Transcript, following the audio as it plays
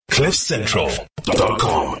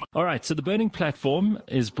CliffCentral.com. All right, so the Burning Platform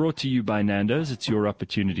is brought to you by Nando's. It's your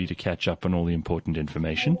opportunity to catch up on all the important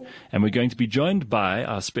information. And we're going to be joined by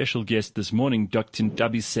our special guest this morning, Dr.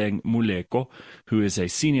 Nthabiseng Moleko, who is a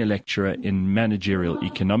senior lecturer in managerial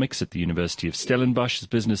economics at the University of Stellenbosch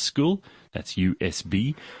Business School. That's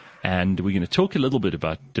USB. And we're going to talk a little bit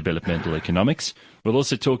about developmental economics. We'll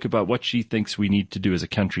also talk about what she thinks we need to do as a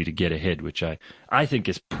country to get ahead, which I think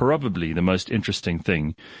is probably the most interesting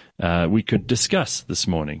thing we could discuss this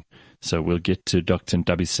morning. So we'll get to Dr.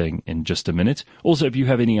 Nthabiseng in just a minute. Also, if you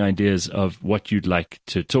have any ideas of what you'd like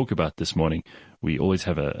to talk about this morning, we always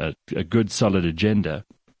have a good, solid agenda.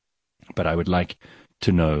 But I would like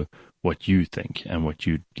to know what you think and what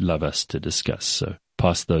you'd love us to discuss. So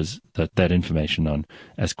pass that information on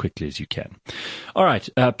as quickly as you can. All right,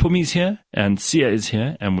 Pumi's here and Sia is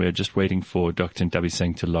here, and we're just waiting for Dr.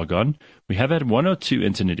 Nthabiseng to log on. We have had one or two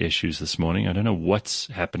internet issues this morning. I don't know what's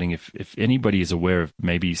happening. If anybody is aware of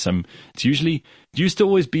maybe it used to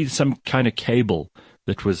always be some kind of cable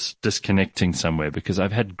that was disconnecting somewhere, because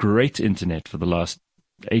I've had great internet for the last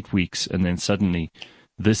 8 weeks, and then suddenly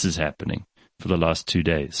this is happening for the last 2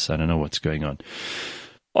 days. I don't know what's going on.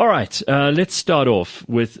 All right, let's start off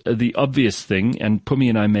with the obvious thing, and Pumi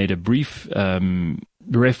and I made a brief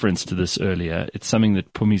reference to this earlier. It's something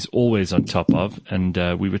that Pumi's always on top of, and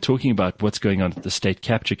we were talking about what's going on at the State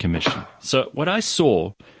Capture Commission. So what I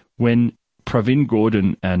saw when Pravin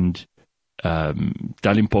Gordhan and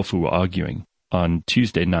Dali Mpofu were arguing on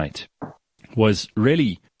Tuesday night was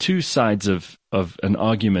really two sides of an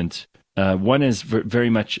argument. One is very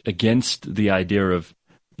much against the idea of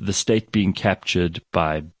the state being captured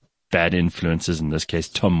by bad influences, in this case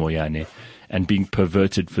Tom Moyane, and being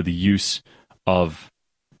perverted for the use of,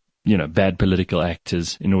 bad political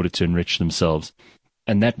actors in order to enrich themselves.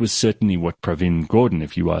 And that was certainly what Pravin Gordhan,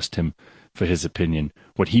 if you asked him for his opinion,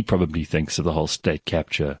 what he probably thinks of the whole state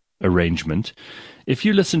capture arrangement. If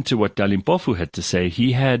you listen to what Dali Mpofu had to say,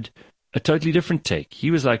 he had a totally different take. He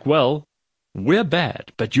was like, well, we're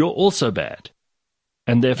bad, but you're also bad.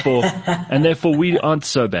 And therefore we aren't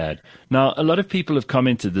so bad. Now, a lot of people have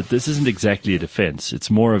commented that this isn't exactly a defense. It's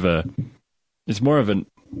more of an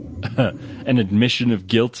an admission of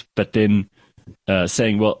guilt, but then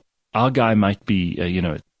saying, well, our guy might be,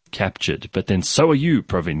 captured, but then so are you,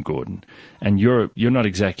 Pravin Gordhan, and you're not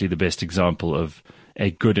exactly the best example of a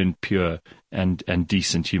good and pure and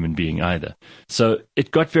decent human being either. So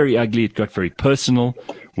it got very ugly. It got very personal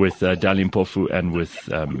with Dali Mpofu and with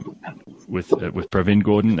Pravin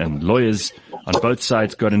Gordhan, and lawyers on both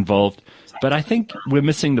sides got involved. But I think we're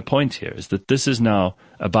missing the point here, is that this is now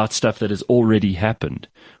about stuff that has already happened.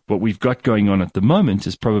 What we've got going on at the moment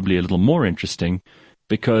is probably a little more interesting,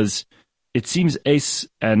 because it seems Ace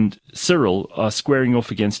and Cyril are squaring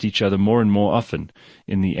off against each other more and more often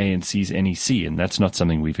in the ANC's NEC, and that's not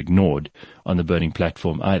something we've ignored on the Burning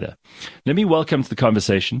Platform either. Let me welcome to the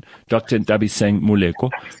conversation Dr. Nthabiseng Moleko.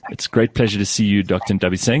 It's a great pleasure to see you, Dr.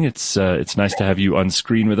 Nthabiseng. It's nice to have you on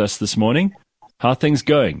screen with us this morning. How are things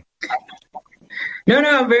going? No,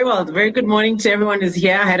 I'm very well. Very good morning to everyone who's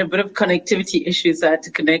here. I had a bit of connectivity issues. I had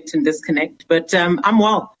to connect and disconnect, but I'm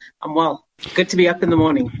well. Good to be up in the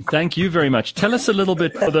morning. Thank you very much. Tell us a little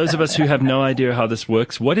bit, for those of us who have no idea how this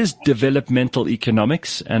works, what is developmental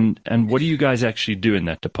economics, and what do you guys actually do in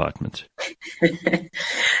that department?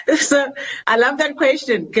 So I love that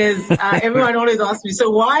question, because everyone always asks me, so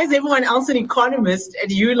why is everyone else an economist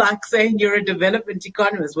and you like saying you're a development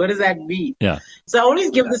economist? What does that mean? Yeah. So I always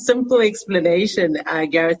give the simple explanation,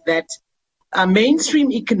 Gareth, that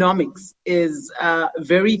mainstream economics is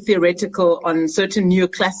very theoretical on certain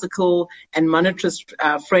neoclassical and monetarist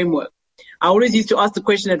framework. I always used to ask the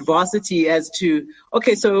question at varsity as to,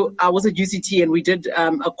 okay, so I was at UCT and we did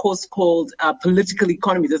a course called political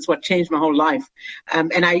economy. That's what changed my whole life.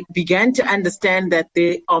 And I began to understand that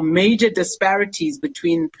there are major disparities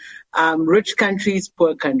between rich countries,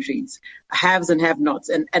 poor countries, haves and have-nots.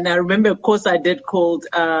 And I remember a course I did called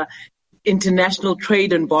international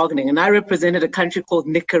trade and bargaining, and I represented a country called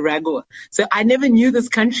Nicaragua. So I never knew this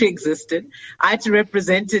country existed. I had to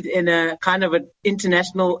represent it in a kind of an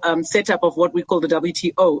international setup of what we call the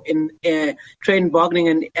WTO in trade and bargaining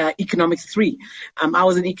and economics 3. I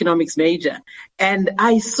was an economics major, and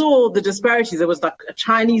I saw the disparities. There was like a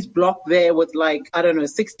Chinese block there with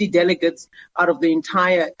 60 delegates out of the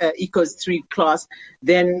entire Ecos 3 class.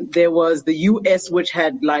 Then there was the US, which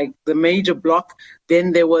had like the major block.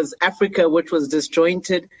 Then there was Africa, which was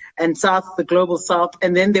disjointed, and South, the global South.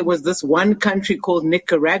 And then there was this one country called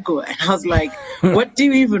Nicaragua. And I was like, what do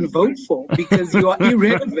you even vote for? Because you are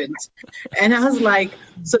irrelevant. And I was like,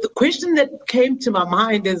 so the question that came to my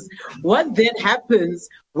mind is, what then happens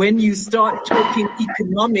when you start talking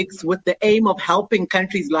economics with the aim of helping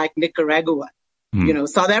countries like Nicaragua? You know,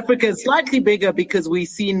 South Africa is slightly bigger because we're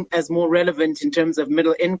seen as more relevant in terms of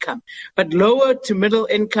middle income, but lower to middle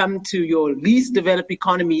income to your least developed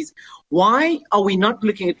economies. Why are we not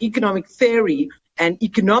looking at economic theory and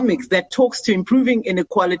economics that talks to improving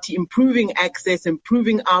inequality, improving access,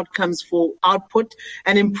 improving outcomes for output,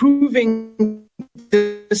 and improving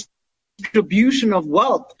the distribution of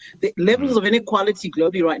wealth? The levels of inequality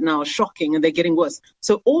globally right now are shocking, and they're getting worse.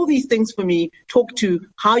 So all these things for me talk to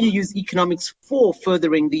how you use economics for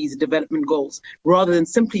furthering these development goals, rather than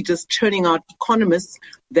simply just churning out economists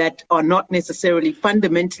that are not necessarily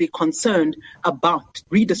fundamentally concerned about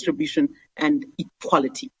redistribution and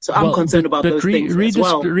equality. So I'm concerned about those things as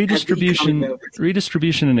well.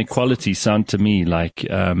 Redistribution and equality sound to me like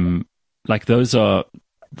those are.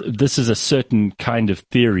 This is a certain kind of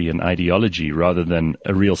theory and ideology rather than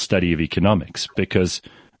a real study of economics, because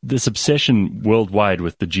this obsession worldwide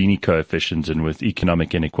with the Gini coefficient and with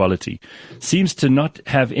economic inequality seems to not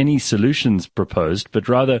have any solutions proposed, but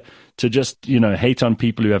rather to just, hate on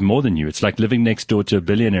people who have more than you. It's like living next door to a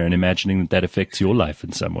billionaire and imagining that affects your life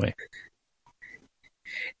in some way.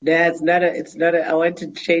 I want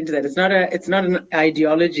to change that. It's not an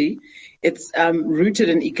ideology. It's rooted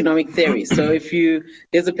in economic theory. So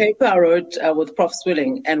there's a paper I wrote with Prof.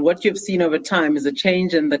 Swilling, and what you've seen over time is a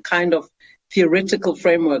change in the kind of theoretical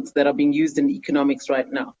frameworks that are being used in economics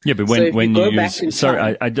right now. Yeah, but when you use,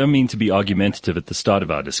 sorry, I don't mean to be argumentative at the start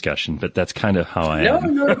of our discussion, but that's kind of how I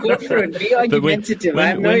am. No, go for it. Be argumentative. I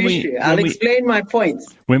have no issue. I'll explain my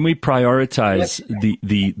points. When we prioritize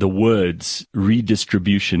the words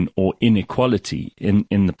redistribution or inequality in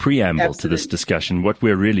the preamble to this discussion, what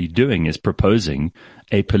we're really doing is proposing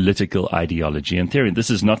a political ideology and theory. This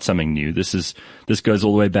is not something new. This goes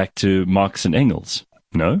all the way back to Marx and Engels.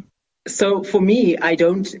 No? So for me, I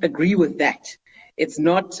don't agree with that. It's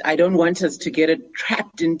not, I don't want us to get it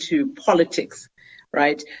trapped into politics,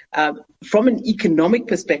 right? From an economic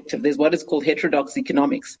perspective, there's what is called heterodox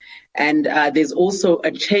economics. And there's also a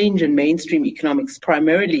change in mainstream economics,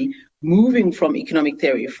 primarily moving from economic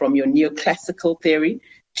theory, from your neoclassical theory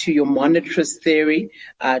to your monetarist theory,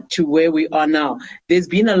 to where we are now. There's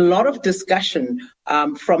been a lot of discussion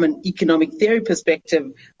from an economic theory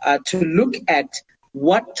perspective to look at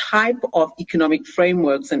what type of economic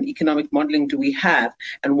frameworks and economic modeling do we have,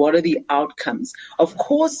 and what are the outcomes? Of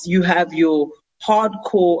course, you have your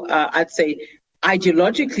hardcore, I'd say,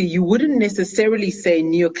 ideologically, you wouldn't necessarily say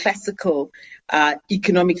neoclassical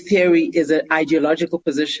economic theory is an ideological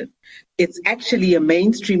position. It's actually a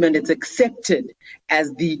mainstream, and it's accepted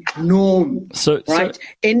as the norm, right?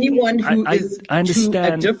 Anyone who is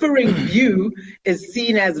to a differing view is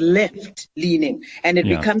seen as left-leaning, and it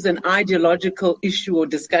becomes an ideological issue or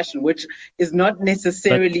discussion, which is not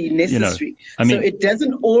necessarily necessary. So it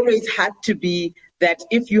doesn't always have to be that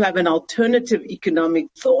if you have an alternative economic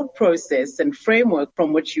thought process and framework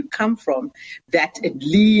from which you come from, that it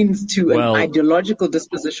leans to an ideological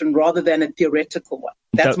disposition rather than a theoretical one.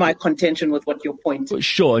 That's my contention with what your point is.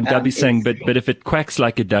 Sure, and Dabi's saying, but if it quacks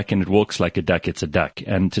like a duck and it walks like a duck, it's a duck.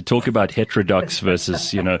 And to talk about heterodox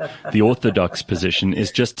versus, the orthodox position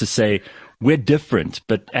is just to say, we're different,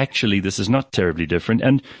 but actually this is not terribly different.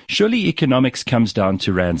 And surely economics comes down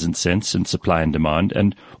to rands and cents and supply and demand,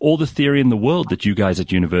 and all the theory in the world that you guys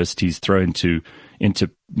at universities throw into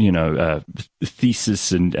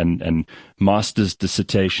thesis and master's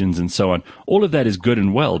dissertations and so on. All of that is good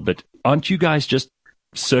and well, but aren't you guys just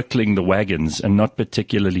circling the wagons and not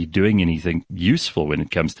particularly doing anything useful when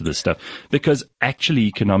it comes to this stuff? Because actually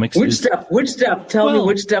economics Which stuff? Tell me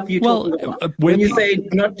which stuff you're talking about. When you say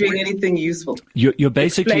not doing anything useful. You're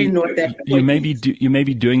basically, you may be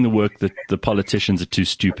doing the work that the politicians are too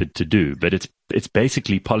stupid to do, but it's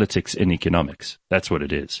basically politics in economics. That's what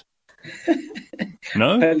it is.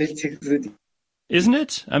 No? Politics. Isn't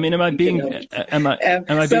it? I mean, am I being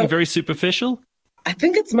being very superficial? I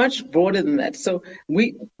think it's much broader than that. So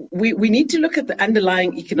we need to look at the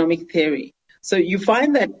underlying economic theory. So you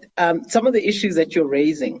find that some of the issues that you're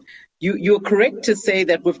raising, you're correct to say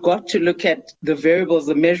that we've got to look at the variables,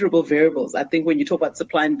 the measurable variables. I think when you talk about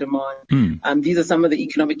supply and demand, these are some of the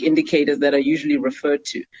economic indicators that are usually referred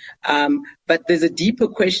to. But there's a deeper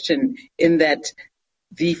question in that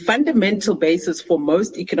the fundamental basis for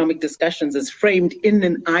most economic discussions is framed in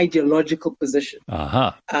an ideological position.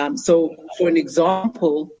 So, for an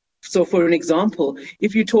example, So for an example,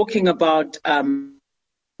 if you're talking about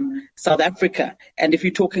South Africa, and if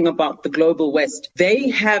you're talking about the global West, they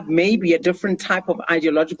have maybe a different type of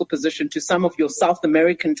ideological position to some of your South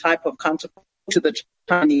American type of counterpart to the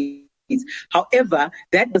Chinese. However,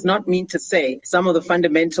 that does not mean to say some of the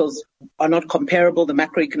fundamentals are not comparable, the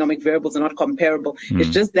macroeconomic variables are not comparable. It's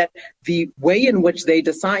just that the way in which they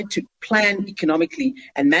decide to plan economically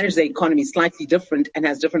and manage their economy is slightly different and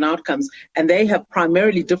has different outcomes, and they have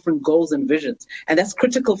primarily different goals and visions. And that's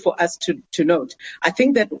critical for us to note. I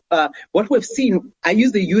think that what we've seen, I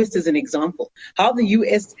use the US as an example, how the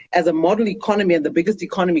US as a model economy and the biggest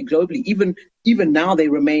economy globally, even now they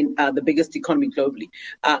remain the biggest economy globally.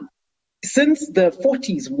 Since the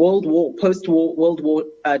 40s, World War, post-war, World War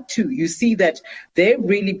II, you see that they've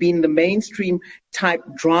really been the mainstream type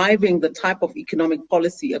driving the type of economic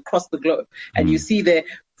policy across the globe. And you see there,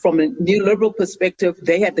 from a neoliberal perspective,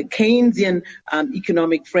 they had the Keynesian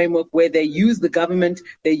economic framework where they used the government,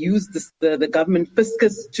 they used the government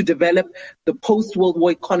fiscus to develop the post-World War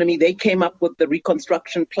economy. They came up with the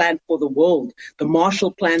reconstruction plan for the world, the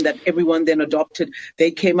Marshall Plan that everyone then adopted. They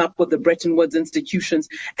came up with the Bretton Woods institutions,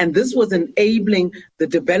 and this was enabling the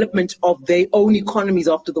development of their own economies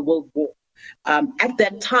after the World War. At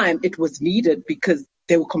that time, it was needed because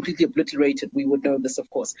they were completely obliterated. We would know this, of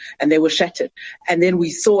course, and they were shattered. And then we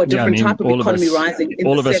saw a different type of economy rising in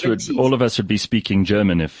the 70s. All of us would be speaking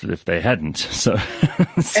German if they hadn't. So,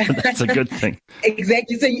 so that's a good thing.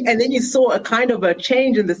 Exactly. So, and then you saw a kind of a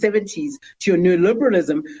change in the 70s to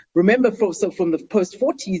neoliberalism. Remember, from the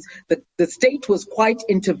post-40s, the state was quite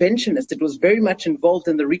interventionist. It was very much involved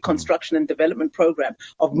in the reconstruction and development program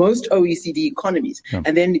of most OECD economies. Yeah.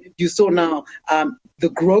 And then you saw now the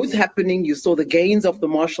growth happening. You saw the gains of the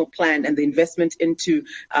Marshall Plan and the investment into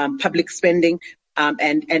public spending.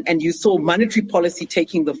 And you saw monetary policy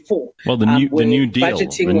taking the fall. Well, the New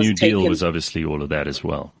Deal was obviously all of that as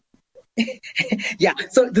well. Yeah,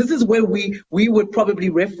 so this is where we would probably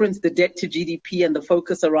reference the debt to GDP and the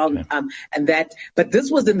focus around and that. But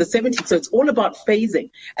this was in the 70s, so it's all about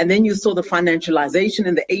phasing. And then you saw the financialization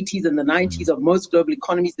in the 80s and the 90s of most global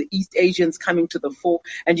economies, the East Asians coming to the fore.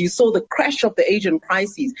 And you saw the crash of the Asian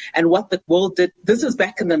crises and what the world did. This is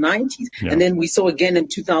back in the 90s. Yeah. And then we saw again in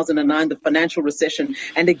 2009 the financial recession.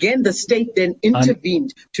 And again, the state then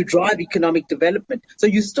intervened to drive economic development. So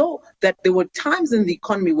you saw that there were times in the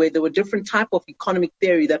economy where there were different type of economic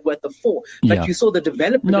theory that were at the fore, but you saw the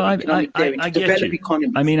development of economic theory to develop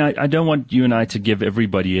economies. I mean, I don't want you and I to give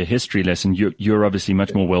everybody a history lesson. You're obviously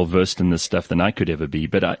much more well-versed in this stuff than I could ever be,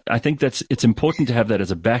 but I think it's important to have that as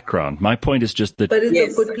a background. My point is just that... But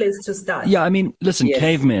it's a good place to start. Yeah, I mean, listen,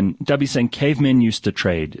 cavemen, Dabi's saying cavemen used to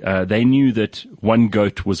trade. They knew that one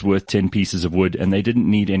goat was worth 10 pieces of wood, and they didn't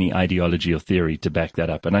need any ideology or theory to back that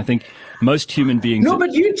up. And I think most human beings... No,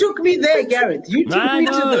 but you took me there, Gareth. You took me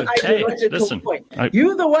to the ideological point.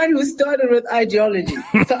 You're the one who started with ideology.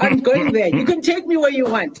 So I'm going there. You can take me where you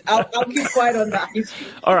want. I'll keep quiet on that.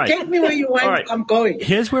 All right. Take me where you want. Right. I'm going.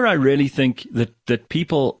 Here's where I really think that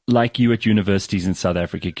people like you at universities in South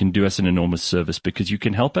Africa can do us an enormous service, because you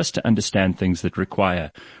can help us to understand things that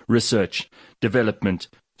require research, development,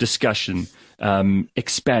 discussion,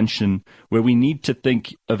 expansion, where we need to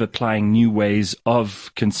think of applying new ways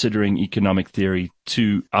of considering economic theory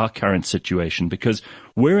to our current situation, because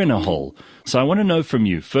we're in a hole. So I want to know from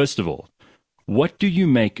you, first of all, what do you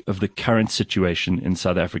make of the current situation in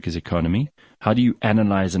South Africa's economy? How do you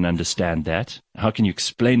analyze and understand that? How can you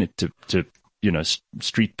explain it to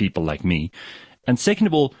street people like me? And second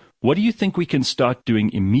of all, what do you think we can start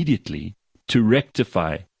doing immediately to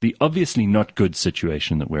rectify the obviously not good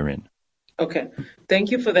situation that we're in? Okay. Thank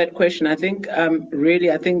you for that question. I think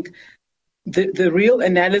the real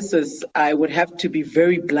analysis, I would have to be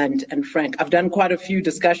very blunt and frank. I've done quite a few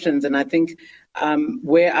discussions, and I think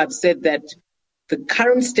where I've said that the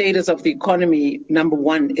current status of the economy, number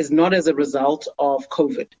one, is not as a result of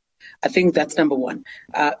COVID. I think that's number one.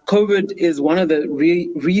 COVID is one of the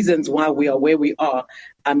reasons why we are where we are.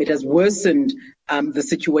 It has worsened the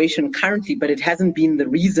situation currently, but it hasn't been the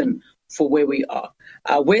reason for where we are.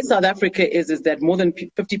 Where South Africa is that more than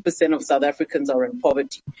 50% of South Africans are in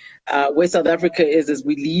poverty. Where South Africa is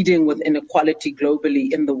we're leading with inequality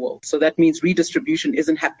globally in the world. So that means redistribution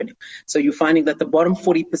isn't happening. So you're finding that the bottom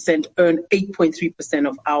 40% earn 8.3%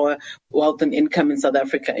 of our wealth and income in South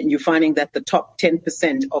Africa. And you're finding that the top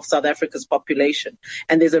 10% of South Africa's population,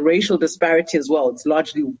 and there's a racial disparity as well. It's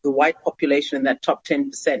largely the white population in that top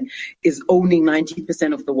 10% is owning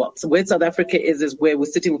 90% of the wealth. So where South Africa is where we're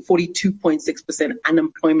sitting with 42.6%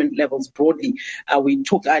 unemployment levels broadly. I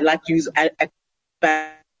like to use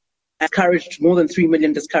Discouraged, more than 3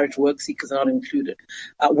 million discouraged work seekers are not included.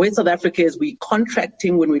 Where South Africa is, we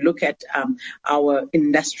contracting when we look at our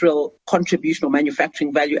industrial contribution or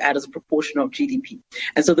manufacturing value add as a proportion of GDP.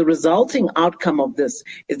 And so the resulting outcome of this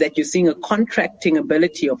is that you're seeing a contracting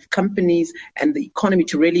ability of companies and the economy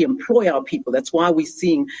to really employ our people. That's why we're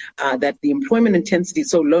seeing that the employment intensity is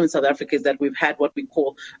so low in South Africa, is that we've had what we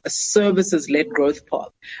call a services-led growth path.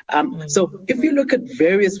 So if you look at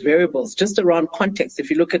various variables, just around context, if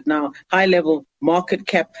you look at now high-level market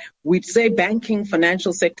cap, we'd say banking,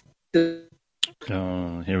 financial sector.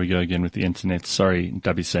 Oh, here we go again with the internet. Sorry,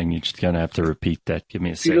 Dabiseng, you're just going to have to repeat that. Give me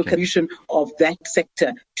a second. You look at the contribution of that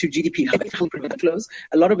sector to GDP.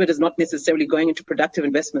 A lot of it is not necessarily going into productive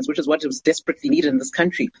investments, which is what is desperately needed in this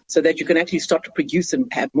country, so that you can actually start to produce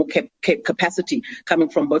and have more capacity coming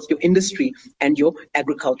from both your industry and your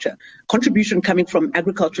agriculture. Contribution coming from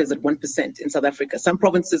agriculture is at 1% in South Africa. Some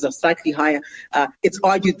provinces are slightly higher. It's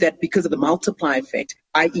argued that because of the multiplier effect,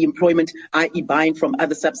 i.e. employment, i.e. buying from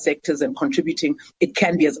other subsectors and contributing, it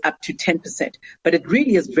can be as up to 10%. But it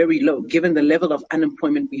really is very low given the level of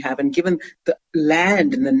unemployment we have and given the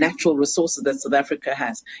land and the natural resources that South Africa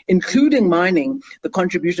has. Including mining, the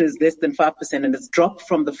contribution is less than 5% and it's dropped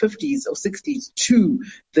from the 50s or 60s to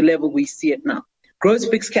the level we see it now. Gross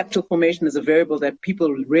fixed capital formation is a variable that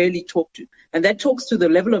people rarely talk to. And that talks to the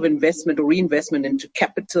level of investment or reinvestment into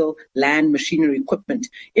capital, land, machinery, equipment,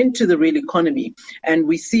 into the real economy. And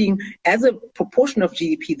we're seeing, as a proportion of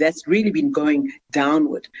GDP, that's really been going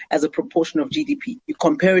downward as a proportion of GDP. You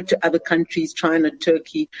compare it to other countries, China,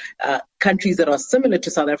 Turkey, countries that are similar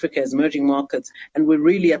to South Africa as emerging markets, and we're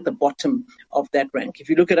really at the bottom of that rank. If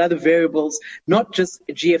you look at other variables, not just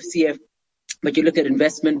GFCF, but you look at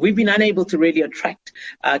investment, we've been unable to really attract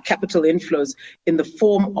capital inflows in the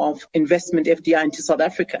form of investment FDI into South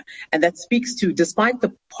Africa. And that speaks to, despite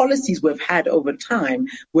the policies we've had over time,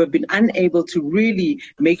 we've been unable to really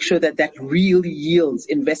make sure that that really yields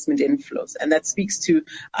investment inflows. And that speaks to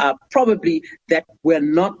probably that we're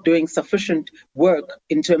not doing sufficient work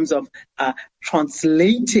in terms of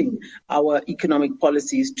translating our economic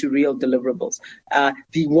policies to real deliverables.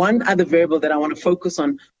 The one other variable that I want to focus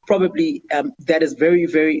on, probably that is very,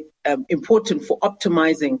 very important for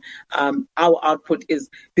optimizing our output, is,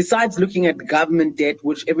 besides looking at government debt,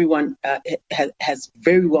 which everyone has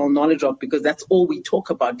very well knowledge of because that's all we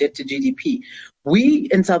talk about, debt to GDP. We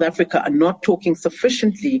in South Africa are not talking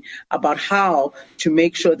sufficiently about how to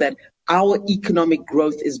make sure that our economic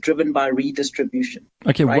growth is driven by redistribution.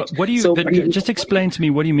 Okay, right? what do you, just explain to me,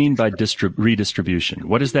 what do you mean by redistribution?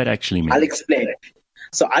 What does that actually mean? I'll explain.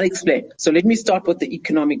 So let me start with the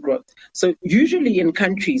economic growth. So usually in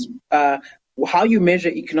countries, how you measure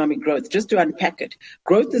economic growth, just to unpack it,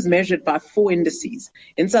 growth is measured by 4 indices.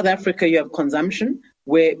 In South Africa, you have consumption,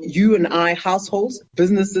 where you and I, households,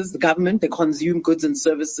 businesses, the government, they consume goods and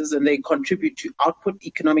services and they contribute to output,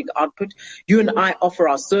 economic output. You and I offer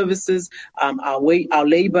our services, our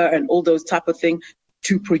labor and all those type of things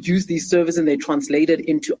to produce these services, and they translate it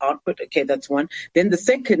into output. Okay, that's one. Then the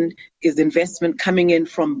second is investment coming in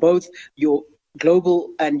from both your global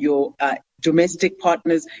and your domestic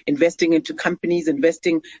partners, investing into companies,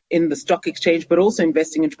 investing in the stock exchange, but also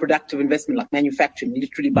investing into productive investment like manufacturing,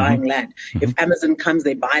 literally buying land. If Amazon comes,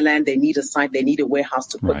 they buy land, they need a site, they need a warehouse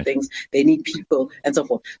to put things, they need people and so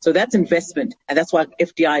forth. So that's investment, and that's why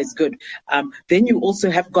FDI is good. Then you also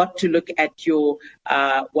have got to look at your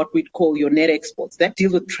what we'd call your net exports. That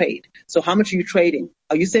deals with trade. So how much are you trading?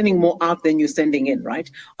 Are you sending more out than you're sending in, right?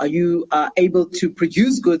 Are you able to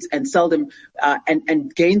produce goods and sell them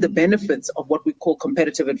and gain the benefits of what we call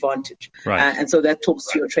competitive advantage? Right. And so that talks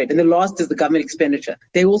to your trade. And the last is the government expenditure.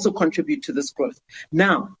 They also contribute to this growth.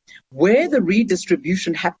 Now, where the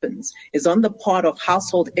redistribution happens is on the part of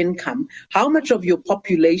household income. How much of your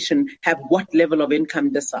population have what level of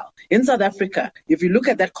income decile? In South Africa, if you look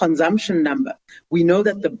at that consumption number, we know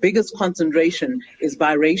that the biggest concentration is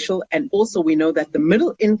biracial, and also we know that the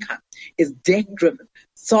middle income is debt-driven.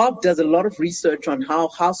 SARB does a lot of research on how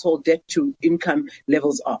household debt to income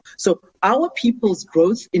levels are. So our people's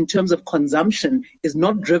growth in terms of consumption is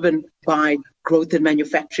not driven by growth in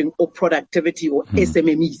manufacturing or productivity or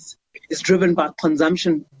SMMEs. It's driven by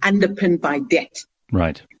consumption underpinned by debt.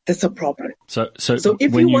 Right. That's a problem. So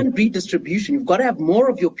if you want redistribution, you've got to have more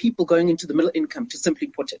of your people going into the middle income, to simply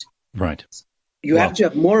put it. Right. You have to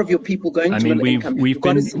have more of your people going to middle income. You've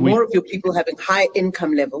got to see more of your people having high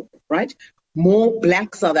income level, right? more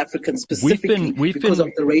black South Africans specifically because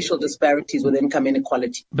of the racial disparities with income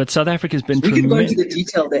inequality. But South Africa's been we can go into the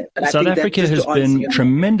detail there. But South Africa has been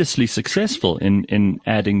tremendously successful in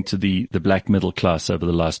adding to the black middle class over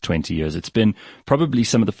the last 20 years. It's been probably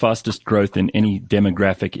some of the fastest growth in any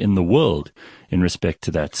demographic in the world in respect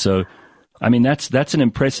to that. So, I mean, that's an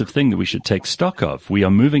impressive thing that we should take stock of. We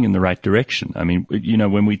are moving in the right direction. I mean, you know,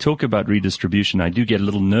 when we talk about redistribution, I do get a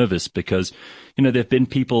little nervous because, you know, there have been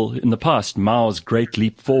people in the past, Mao's Great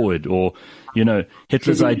Leap Forward, or, you know,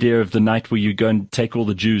 Hitler's idea of the night where you go and take all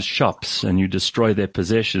the Jews' shops and you destroy their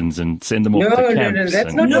possessions and send them off to camps. No,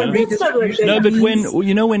 that's not what redistribution means.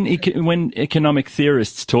 No, but when economic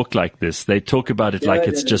theorists talk like this, they talk about it like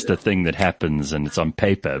it's just a thing that happens and it's on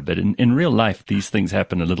paper. But in real life, these things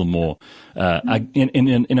happen a little more,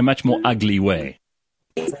 in a much more ugly way.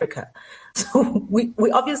 Africa. So we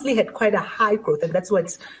obviously had quite a high growth, and that's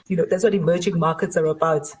what emerging markets are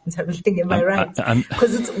about. Everything, am I right?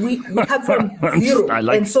 Because we come from zero,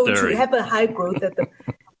 and so to have a high growth at the.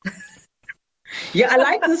 Yeah, I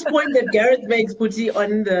like this point that Gareth makes, Puti,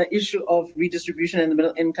 on the issue of redistribution and the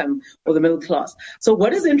middle income or the middle class. So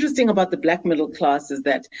what is interesting about the black middle class is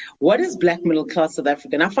that what is black middle class South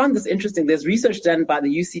Africa? And I found this interesting. There's research done by the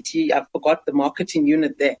UCT. I forgot the marketing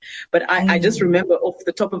unit there, but I just remember off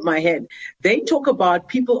the top of my head, they talk about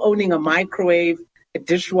people owning a microwave, a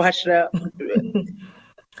dishwasher.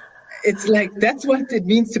 It's like, that's what it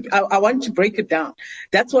means to, I want to break it down.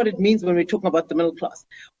 That's what it means when we're talking about the middle class.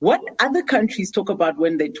 What other countries talk about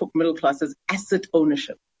when they talk middle class is asset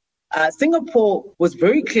ownership. Singapore was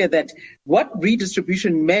very clear that what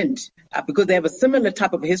redistribution meant, because they have a similar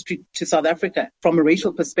type of history to South Africa from a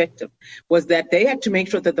racial perspective, was that they had to make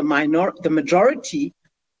sure that the majority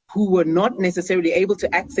who were not necessarily able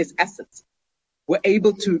to access assets were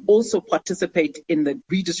able to also participate in the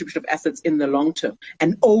redistribution of assets in the long term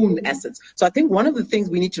and own assets. So I think one of the things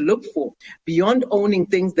we need to look for, beyond owning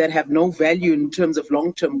things that have no value in terms of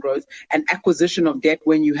long-term growth and acquisition of debt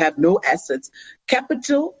when you have no assets,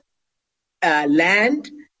 capital, land,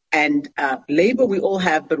 and labor we all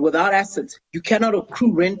have, but without assets, you cannot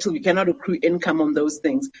accrue rental, you cannot accrue income on those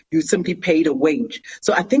things. You simply paid a wage.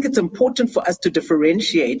 So I think it's important for us to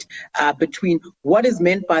differentiate between what is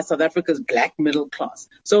meant by South Africa's black middle class.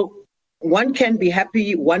 So one can be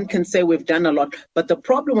happy, one can say we've done a lot, but the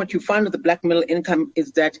problem what you find with the black middle income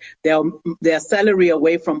is that they are salary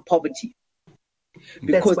away from poverty.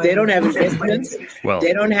 Because they don't have investments,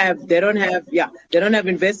 they don't have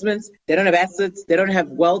investments, they don't have assets, they don't have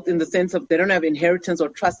wealth in the sense of they don't have inheritance or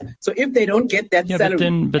trust. So if they don't get that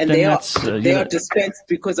salary, they are dispensed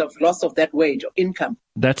because of loss of that wage or income.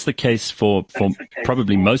 That's the case for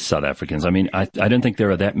probably most South Africans. I mean, I don't think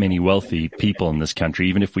there are that many wealthy people in this country,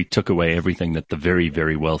 even if we took away everything that the very,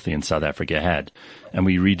 very wealthy in South Africa had and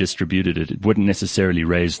we redistributed it, it wouldn't necessarily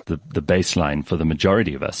raise the baseline for the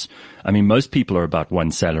majority of us. I mean, most people are about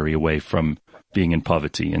one salary away from being in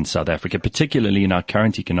poverty in South Africa, particularly in our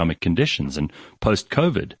current economic conditions and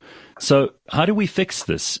post-COVID. So how do we fix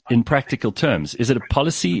this in practical terms? Is it a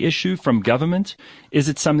policy issue from government? Is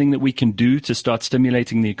it something that we can do to start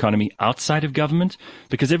stimulating the economy outside of government?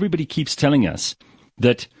 Because everybody keeps telling us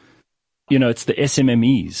that, you know, it's the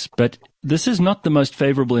SMMEs, but this is not the most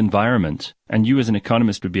favorable environment. And you as an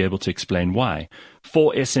economist would be able to explain why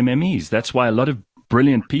for SMMEs. That's why a lot of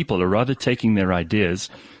brilliant people are rather taking their ideas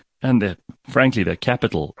and frankly, their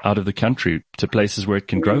capital out of the country to places where it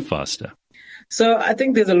can grow faster. So I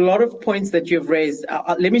think there's a lot of points that you've raised.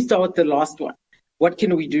 Let me start with the last one. What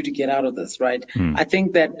can we do to get out of this, right? I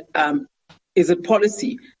think that, is it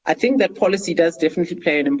policy? I think that policy does definitely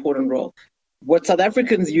play an important role. What South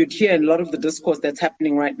Africans, you'd hear in a lot of the discourse that's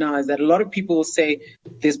happening right now is that a lot of people will say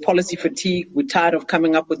there's policy fatigue, we're tired of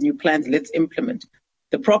coming up with new plans, let's implement.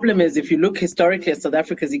 The problem is, if you look historically at South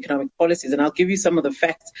Africa's economic policies, and I'll give you some of the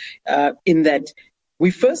facts in that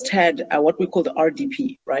we first had what we call the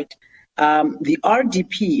RDP, right? The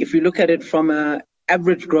RDP, if you look at it from an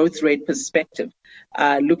average growth rate perspective,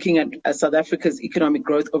 looking at South Africa's economic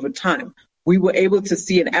growth over time, we were able to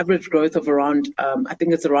see an average growth of around, I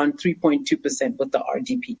think it's around 3.2% with the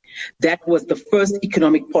RDP. That was the first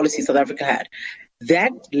economic policy South Africa had.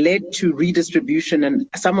 That led to redistribution and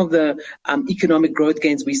some of the economic growth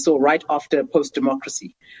gains we saw right after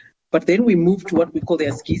post-democracy. But then we moved to what we call the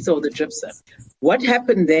ASGISA or the GIPSA. What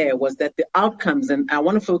happened there was that the outcomes, and I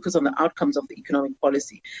want to focus on the outcomes of the economic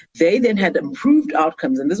policy, they then had improved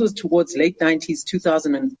outcomes, and this was towards late 90s,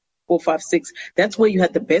 2004, 5, 6. That's where you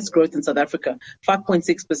had the best growth in South Africa,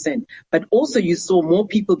 5.6%. But also you saw more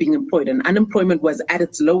people being employed, and unemployment was at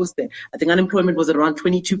its lowest then. I think unemployment was around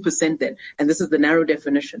 22% then, and this is the narrow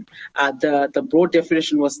definition. The broad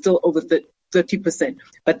definition was still over 30%.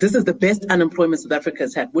 But this is the best unemployment South Africa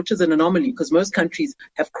has had, which is an anomaly because most countries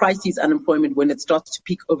have crisis unemployment when it starts to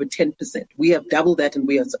peak over 10%. We have doubled that and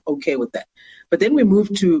we are okay with that. But then we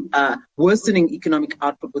move to worsening economic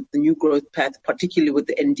output with the new growth path, particularly with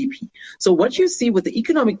the NDP. So what you see with the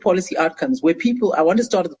economic policy outcomes where people, I want to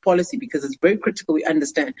start with the policy because it's very critical we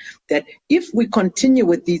understand that if we continue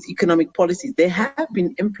with these economic policies, they have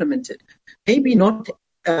been implemented, maybe not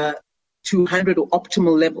to 100 or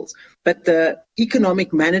optimal levels, but the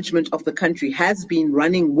economic management of the country has been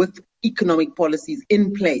running with economic policies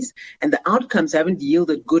in place, and the outcomes haven't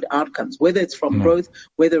yielded good outcomes, whether it's from growth,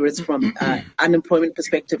 whether it's from unemployment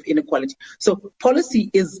perspective, inequality. So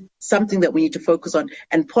policy is something that we need to focus on,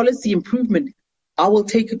 and policy improvement, I will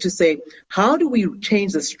take it to say, how do we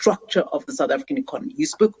change the structure of the South African economy? You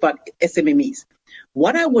spoke about SMMEs.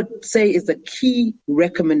 What I would say is the key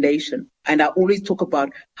recommendation, and I always talk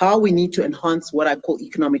about how we need to enhance what I call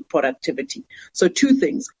economic productivity. So two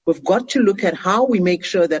things. We've got to look at how we make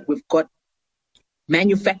sure that we've got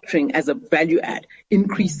manufacturing as a value add,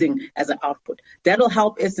 increasing as an output. That'll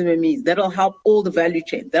help SMMEs. That'll help all the value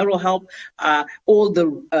chain. That'll help all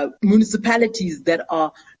the municipalities that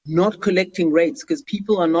are not collecting rates because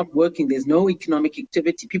people are not working. There's no economic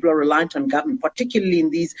activity. People are reliant on government, particularly in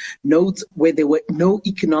these nodes where there were no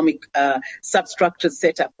economic substructures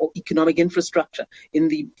set up or economic infrastructure in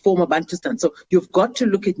the former Bantustan. So you've got to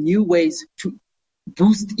look at new ways to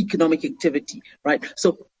boost economic activity, right?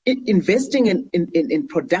 So investing in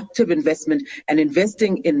productive investment and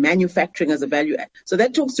investing in manufacturing as a value add. So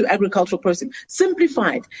that talks to agricultural processing.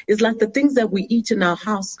 Simplified is like the things that we eat in our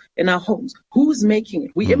house, in our homes. Who's making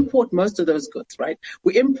it? We import most of those goods, right?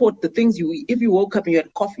 We import the things you eat. If you woke up and you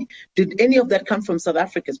had coffee, did any of that come from South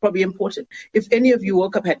Africa? It's probably imported. If any of you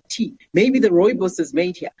woke up had tea, maybe the rooibos is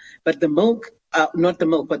made here, but the milk, not the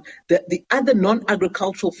milk, but the other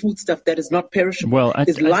non-agricultural food stuff that is not perishable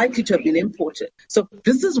is likely to have been imported. So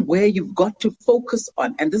this is where you've got to focus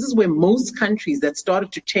on, and this is where most countries that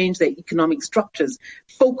started to change their economic structures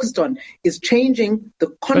focused on, is changing the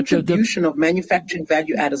contribution of manufacturing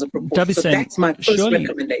value add as a proportion. So that's my first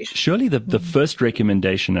recommendation. Surely the first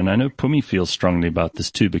recommendation, and I know Pumi feels strongly about this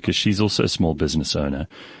too because she's also a small business owner.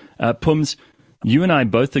 Pums, you and I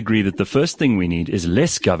both agree that the first thing we need is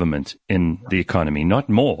less government in the economy, not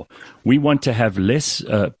more. We want to have less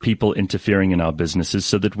people interfering in our businesses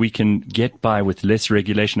so that we can get by with less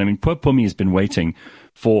regulation. I mean, poor Pumi has been waiting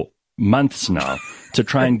for months now to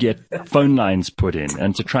try and get phone lines put in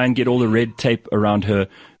and to try and get all the red tape around her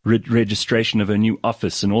registration of a new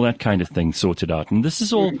office and all that kind of thing sorted out. And this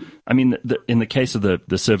is all, I mean, in the case of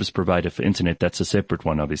the service provider for internet, that's a separate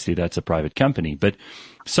one, obviously. That's a private company. But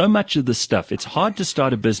so much of the stuff, it's hard to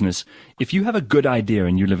start a business. If you have a good idea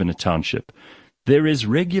and you live in a township, there is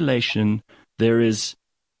regulation, there is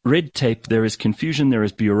red tape, there is confusion, there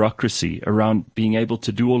is bureaucracy around being able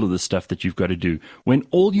to do all of the stuff that you've got to do. When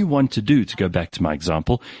all you want to do, to go back to my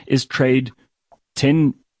example, is trade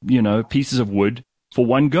 10, pieces of wood for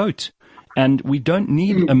one goat. And we don't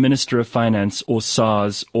need a Minister of Finance or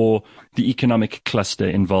SARS or the economic cluster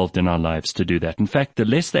involved in our lives to do that. In fact, the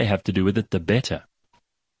less they have to do with it, the better.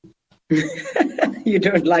 You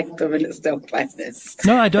don't like the Minister of Finance?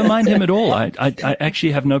 No, I don't mind him at all. I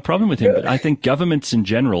actually have no problem with him. But I think governments in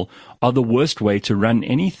general are the worst way to run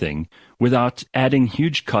anything without adding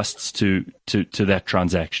huge costs to that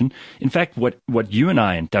transaction. In fact, what you and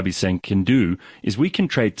I and Dabiseng can do is we can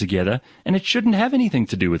trade together, and it shouldn't have anything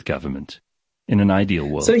to do with government in an ideal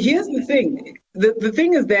world. So here's the thing. The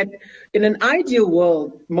thing is that in an ideal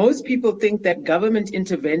world, most people think that government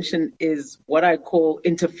intervention is what I call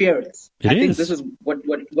interference. I think this is what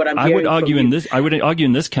I'm hearing. I would argue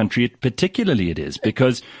in this country, particularly it is,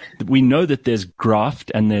 because we know that there's graft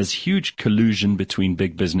and there's huge collusion between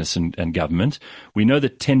big business and government. We know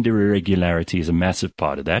that tender irregularity is a massive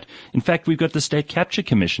part of that. In fact, we've got the State Capture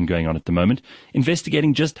Commission going on at the moment,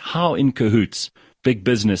 investigating just how in cahoots big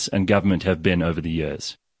business and government have been over the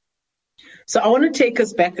years. So I want to take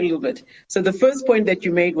us back a little bit. So the first point that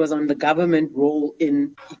you made was on the government role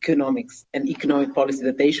in economics and economic policy,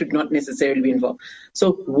 that they should not necessarily be involved.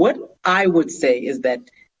 So what I would say is that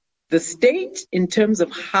the state, in terms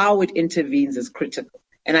of how it intervenes, is critical.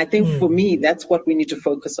 And I think for me, that's what we need to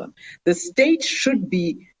focus on. The state should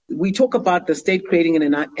be, we talk about the state creating an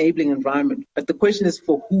enabling environment, but the question is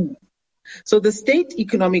for who? So the state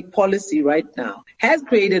economic policy right now has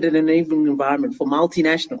created an enabling environment for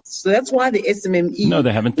multinationals. So that's why the SMME. No,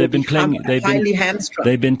 they haven't. They've been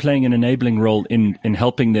playing an enabling role in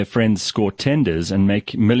helping their friends score tenders and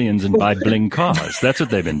make millions and buy bling cars. That's what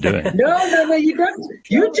they've been doing. No, you don't.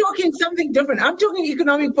 You're talking something different. I'm talking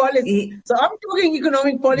economic policy. So I'm talking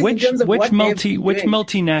economic policy in terms of which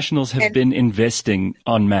multinationals have been investing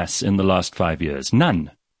en masse in the last 5 years?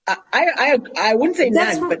 None. I wouldn't say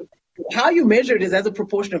none, but how you measure it is as a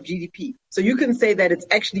proportion of GDP. So you can say that it's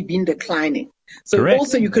actually been declining. So Correct.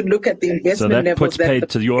 Also you can look at the investment levels. So that puts paid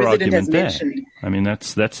to your argument there. Mentioned. I mean,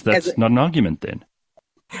 that's not an argument then.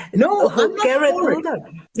 No, I'm not Gareth, for it. I'm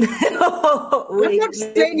not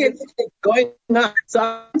saying it's going up. So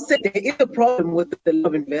I'm saying there is a problem with the level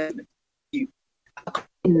of investment.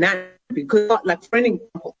 Because, like for an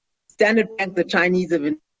example, Standard Bank, the Chinese have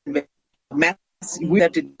invested. We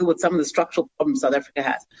have to deal with some of the structural problems South Africa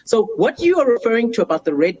has. So what you are referring to about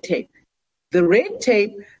the red tape,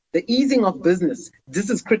 the easing of business, this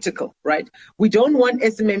is critical, right? We don't want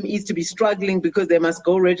SMMEs to be struggling because they must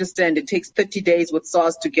go register and it takes 30 days with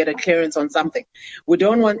SARS to get a clearance on something. We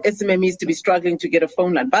don't want SMMEs to be struggling to get a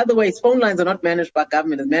phone line. By the way, phone lines are not managed by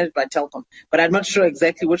government, it's managed by Telkom. But I'm not sure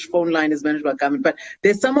exactly which phone line is managed by government. But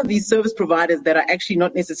there's some of these service providers that are actually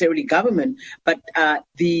not necessarily government, but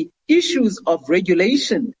the issues of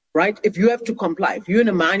regulation, right? If you have to comply, if you're in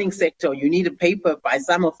a mining sector, you need a paper by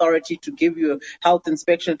some authority to give you a health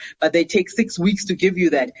inspection, but they take 6 weeks to give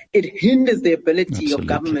you that. It hinders the ability of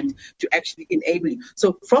government to actually enable you.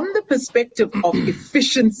 So from the perspective of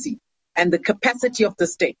efficiency and the capacity of the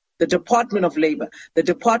state, the Department of Labor, the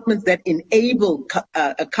departments that enable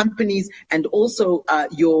companies and also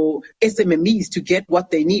your SMMEs to get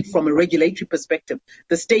what they need from a regulatory perspective,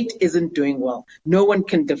 the state isn't doing well. No one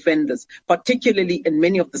can defend this, particularly in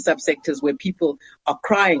many of the subsectors where people are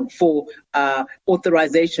crying for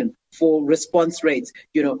authorization, for response rates,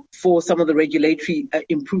 for some of the regulatory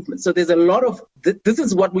improvements. So there's a lot of, this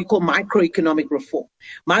is what we call microeconomic reform.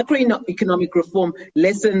 Microeconomic reform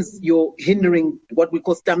lessens your hindering, what we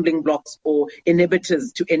call stumbling blocks or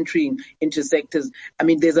inhibitors to entering into sectors. I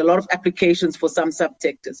mean, there's a lot of applications for some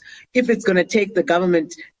subsectors. If it's going to take the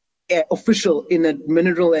government official in a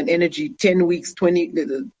mineral and energy 10 weeks, 20,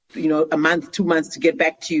 a month, 2 months to get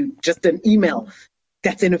back to you, just an email,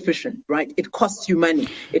 that's inefficient, right? It costs you money.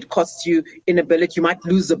 It costs you inability. You might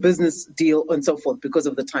lose a business deal and so forth because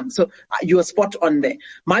of the time. So you are spot on there.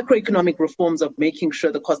 Microeconomic reforms of making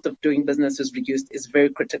sure the cost of doing business is reduced is very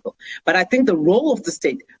critical. But I think the role of the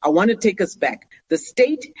state, I want to take us back. The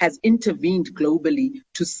state has intervened globally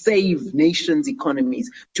to save nations' economies,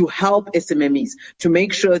 to help SMMEs, to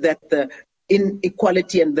make sure that the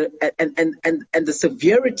inequality and the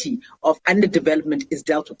severity of underdevelopment is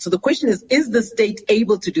dealt with. So the question is the state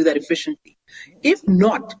able to do that efficiently? If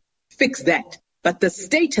not, fix that. But the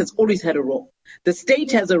state has always had a role. The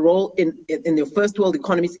state has a role in the first world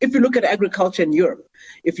economies. If you look at agriculture in Europe,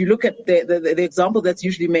 if you look at the example that's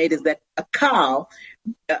usually made is that a cow,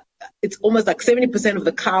 it's almost like 70% of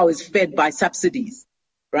the cow is fed by subsidies.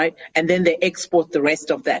 Right? And then they export the rest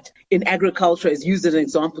of that. In agriculture is used as an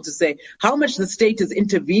example to say how much the state is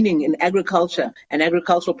intervening in agriculture and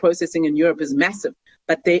agricultural processing in Europe is massive.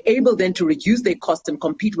 But they're able then to reduce their costs and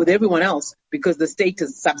compete with everyone else because the state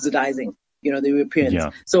is subsidizing, the Europeans.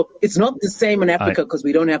 Yeah. So it's not the same in Africa because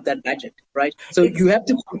we don't have that budget, right? So you have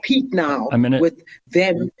to compete now with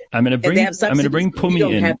them. I'm going to bring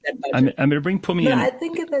Pumi in. I'm going to bring Pumi in. I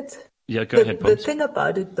think that. Yeah, go ahead, The thing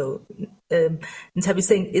about it, though, Ntabi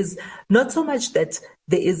saying is not so much that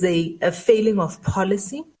there is a failing of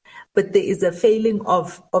policy, but there is a failing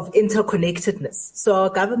of interconnectedness. So our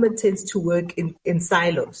government tends to work in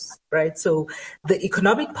silos, right? So the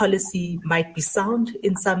economic policy might be sound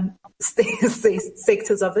in some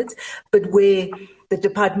sectors of it, but where the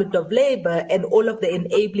Department of Labor and all of the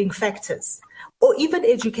enabling factors, or even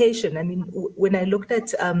education. I mean, when I looked at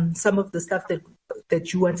some of the stuff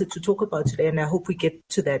that you wanted to talk about today, and I hope we get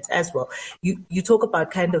to that as well. You talk about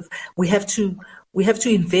kind of we have to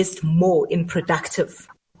invest more in productive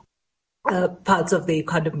parts of the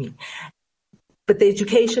economy. But the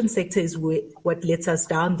education sector is what lets us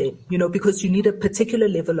down there, because you need a particular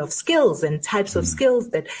level of skills and types of skills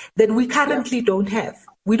that we currently don't have.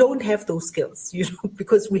 We don't have those skills,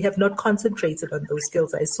 because we have not concentrated on those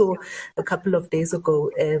skills. I saw a couple of days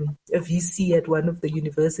ago a VC at one of the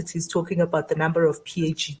universities talking about the number of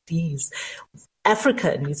PhDs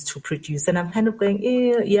Africa needs to produce. And I'm kind of going,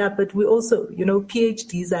 yeah, but we also,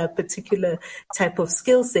 PhDs are a particular type of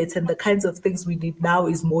skill set, and the kinds of things we need now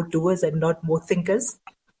is more doers and not more thinkers.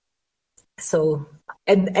 So,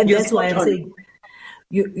 and that's why I'm saying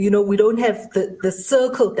we don't have the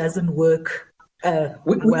circle doesn't work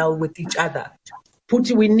well with each other.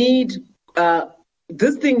 Puti, we need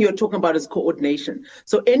this thing you're talking about is coordination.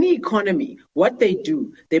 So any economy, what they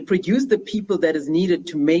do, they produce the people that is needed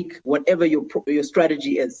to make whatever your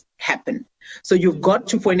strategy is happen. So you've got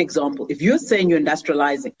to, for an example, if you're saying you're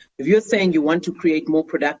industrializing, if you're saying you want to create more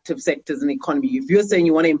productive sectors in the economy, if you're saying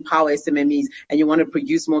you want to empower SMMEs and you want to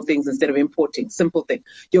produce more things instead of importing, simple thing,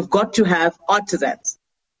 you've got to have artisans.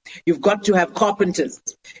 You've got to have carpenters.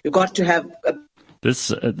 You've got to have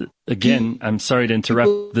this, again, I'm sorry to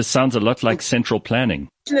interrupt. This sounds a lot like central planning.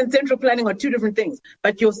 And central planning are two different things,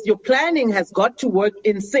 but your planning has got to work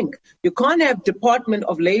in sync. You can't have Department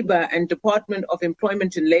of Labor and Department of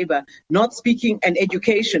Employment and Labor not speaking, and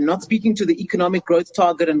education, not speaking to the economic growth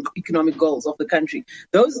target and economic goals of the country.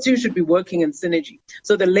 Those two should be working in synergy.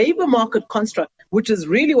 So the labor market construct, which is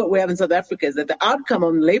really what we have in South Africa, is that the outcome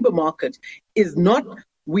on the labor market is not,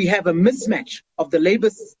 we have a mismatch of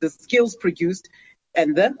the skills produced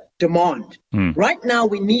and the demand. Right now,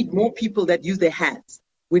 we need more people that use their hands.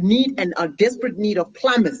 We need and are desperate need of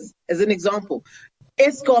plumbers, as an example.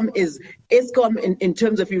 Eskom in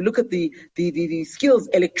terms of, if you look at the skills,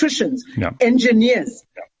 electricians, engineers,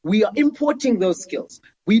 we are importing those skills.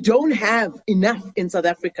 We don't have enough in South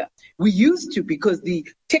Africa. We used to, because the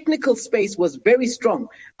technical space was very strong,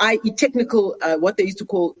 i.e. technical, what they used to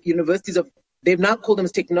call universities of, they've now called them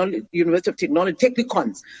University of Technology,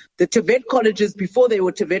 Technicons. The TVET colleges, before they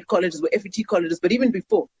were TVET colleges, were FET colleges, but even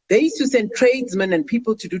before, they used to send tradesmen and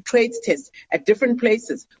people to do trades tests at different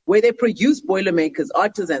places where they produce boilermakers,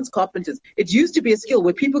 artisans, carpenters. It used to be a skill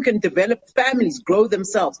where people can develop families, grow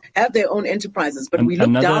themselves, have their own enterprises, but we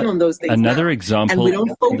look down on those things now, example, and we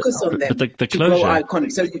don't focus on them the to grow our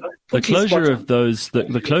economy. So the closure of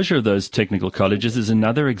those technical colleges is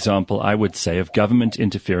another example, I would say, of government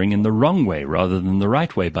interfering in the wrong way rather than the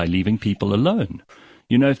right way by leaving people alone.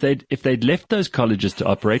 You know, if they'd left those colleges to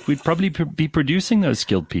operate, we'd probably be producing those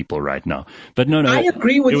skilled people right now. But no, I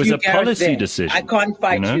agree with you. It was a Gareth, policy there. decision. I can't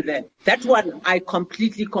fight you there. That one I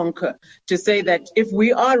completely concur. To say that if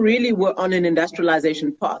we are really on an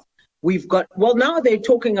industrialization path, we've got, well, now they're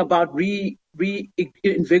talking about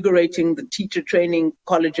reinvigorating the teacher training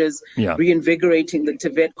colleges, reinvigorating the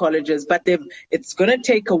TVET colleges, but it's going to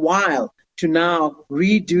take a while to now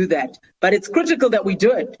redo that. But it's critical that we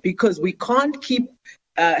do it, because we can't keep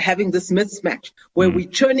having this mismatch where we're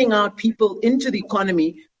churning out people into the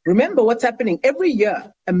economy. Remember what's happening. Every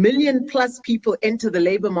year, 1 million plus people enter the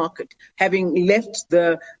labor market, having left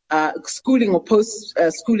the schooling or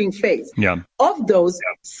post-schooling phase. Of those,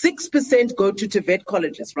 6% go to TVET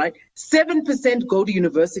colleges, right? 7% go to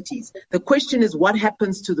universities. The question is, what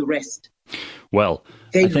happens to the rest? Well,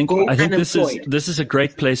 I think this is a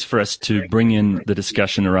great place for us to bring in the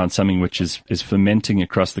discussion around something which is fermenting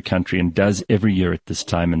across the country and does every year at this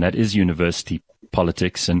time, and that is university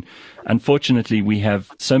politics. And unfortunately, we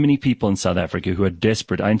have so many people in South Africa who are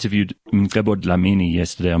desperate. I interviewed Mcebo Dlamini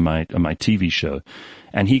yesterday on my TV show,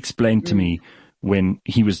 and he explained to me, when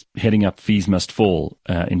he was heading up Fees Must Fall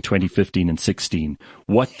in 2015 and 16,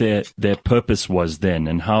 what their purpose was then,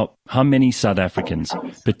 and how many South Africans,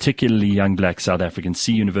 particularly young black South Africans,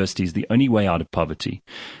 see university as the only way out of poverty.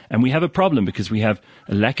 And we have a problem because we have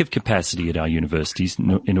a lack of capacity at our universities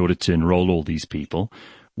in order to enroll all these people.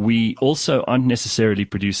 We also aren't necessarily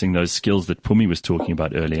producing those skills that Pumi was talking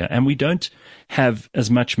about earlier, and we don't have as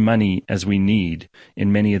much money as we need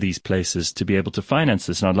in many of these places to be able to finance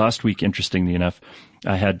this. Now, last week, interestingly enough,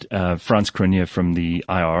 I had Frans Cronje from the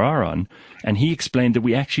IRR on, and he explained that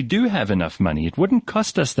we actually do have enough money. It wouldn't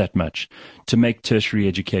cost us that much to make tertiary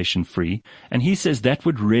education free, and he says that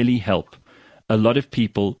would really help a lot of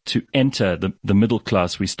people to enter the middle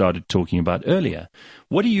class we started talking about earlier.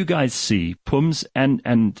 What do you guys see, Pums and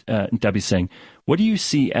Dabiseng, what do you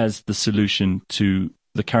see as the solution to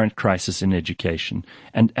the current crisis in education?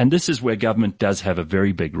 And this is where government does have a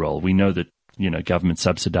very big role. We know that, government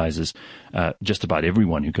subsidizes just about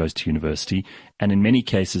everyone who goes to university, and in many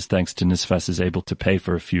cases, thanks to NSFAS, is able to pay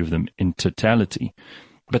for a few of them in totality.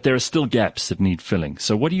 But there are still gaps that need filling.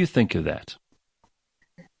 So what do you think of that?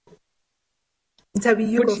 Tabi,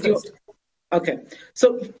 you go first. Okay.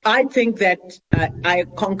 So I think that I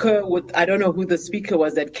concur with, I don't know who the speaker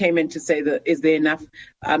was that came in to say that, is there enough?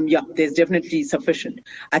 There's definitely sufficient.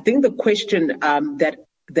 I think the question that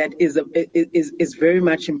is very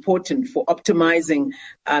much important for optimizing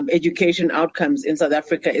education outcomes in South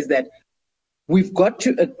Africa is that we've got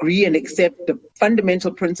to agree and accept the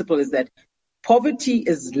fundamental principle is that poverty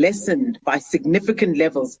is lessened by significant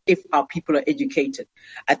levels if our people are educated.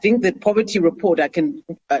 I think the poverty report, I can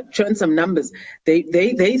churn some numbers.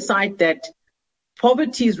 They cite that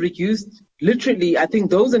poverty is reduced. Literally, I think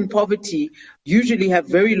those in poverty usually have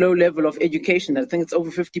very low level of education. I think it's over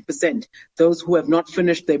 50%. Those who have not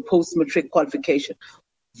finished their post-matric qualification.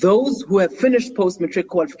 Those who have finished post-matric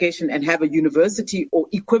qualification and have a university or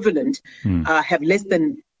equivalent have less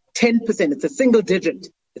than 10%. It's a single digit.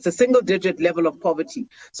 It's a single digit level of poverty.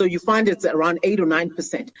 So you find it's around 8 or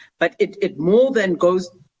 9%. But it more than goes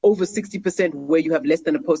over 60% where you have less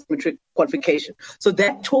than a post-matric qualification. So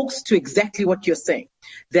that talks to exactly what you're saying,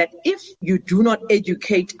 that if you do not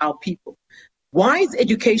educate our people, why is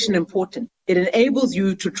education important? It enables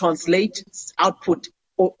you to translate output,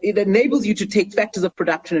 or it enables you to take factors of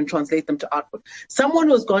production and translate them to output. Someone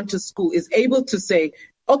who has gone to school is able to say,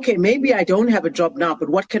 okay, maybe I don't have a job now, but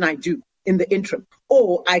what can I do in the interim?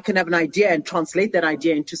 Or I can have an idea and translate that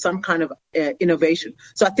idea into some kind of innovation.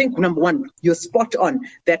 So I think, number one, you're spot on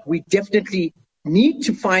that we definitely need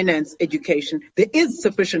to finance education. There is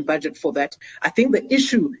sufficient budget for that. I think the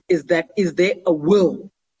issue is there a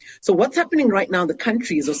will? So what's happening right now in the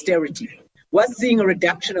country is austerity. We're seeing a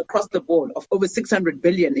reduction across the board of over 600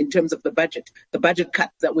 billion in terms of the budget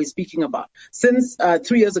cuts that we're speaking about since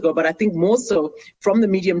 3 years ago, but I think more so from the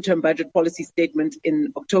medium-term budget policy statement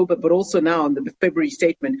in October, but also now in the February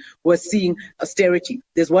statement, we're seeing austerity.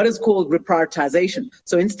 There's what is called reprioritization.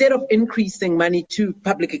 So instead of increasing money to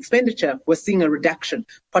public expenditure, we're seeing a reduction,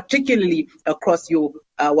 particularly across your,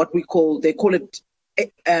 they call it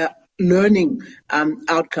learning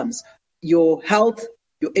outcomes, your health,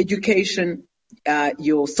 your education,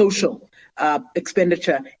 your social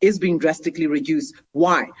expenditure is being drastically reduced.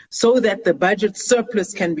 Why? So that the budget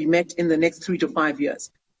surplus can be met in the next 3 to 5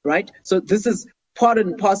 years, right? So this is part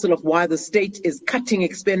and parcel of why the state is cutting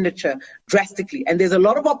expenditure drastically. And there's a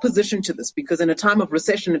lot of opposition to this because in a time of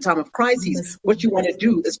recession, a time of crises, what you want to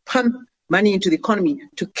do is pump money into the economy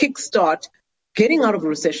to kickstart getting out of a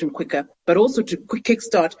recession quicker, but also to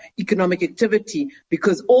kickstart economic activity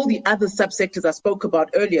because all the other subsectors I spoke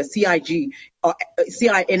about earlier, CIG or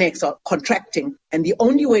CINX are contracting. And the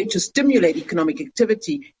only way to stimulate economic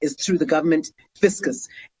activity is through the government fiscus.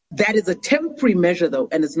 That is a temporary measure, though,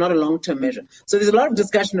 and it's not a long-term measure. So there's a lot of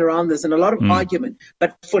discussion around this and a lot of argument.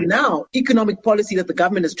 But for now, economic policy that the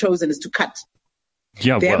government has chosen is to cut.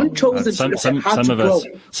 Yeah, they haven't chosen some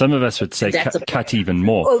of us would say cut even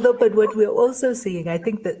more. Although, but what we're also seeing, I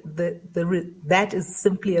think that that is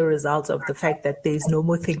simply a result of the fact that there's no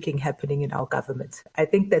more thinking happening in our government. I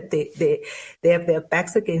think that they have their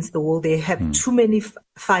backs against the wall. They have too many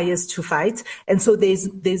fires to fight, and so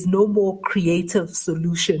there's no more creative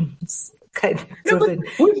solutions kind of driven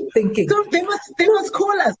thinking. So they must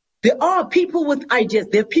call us. There are people with ideas.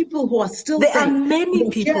 There are people who are still there saying, are many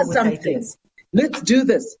people with ideas. Let's do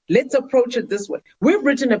this. Let's approach it this way. We've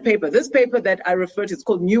written a paper. This paper that I refer to is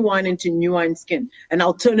called New Wine into New Wine Skin, an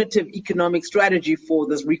alternative economic strategy for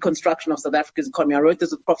this reconstruction of South Africa's economy. I wrote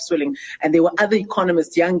this with Prof. Swilling, and there were other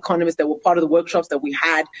economists, young economists that were part of the workshops that we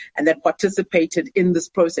had and that participated in this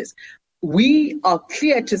process. We are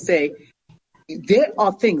clear to say there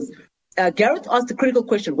are things. Gareth asked a critical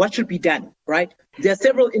question, what should be done, right? There are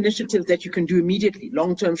several initiatives that you can do immediately,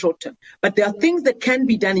 long-term, short-term. But there are things that can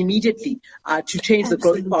be done immediately to change the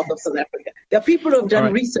growth path of South Africa. There are people who have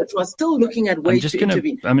done research who are still looking at ways to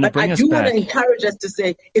intervene. But I do want to encourage us to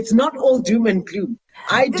say it's not all doom and gloom.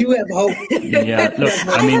 I do have hope. Yeah, look,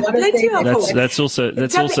 I mean, that's also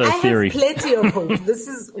a theory. I have plenty of hope. This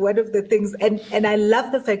is one of the things, and I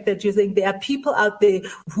love the fact that you think there are people out there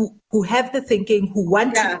who have the thinking, who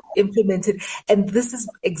want to implement it, and this is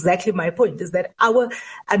exactly my point: is that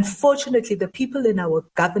unfortunately, the people in our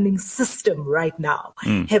governing system right now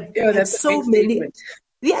have so many. Statement.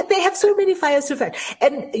 Yeah, they have so many fires to fight.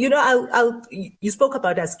 And, you spoke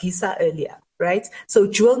about Asgisa earlier, right? So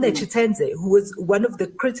Joel Netshitenzhe, who was one of the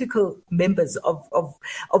critical members of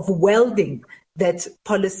welding that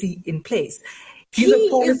policy in place. He's a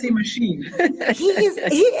policy machine. He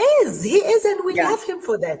is, and we love him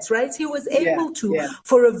for that, right? He was able to,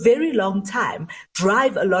 for a very long time,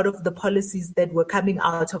 drive a lot of the policies that were coming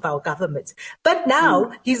out of our government. But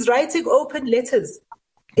now he's writing open letters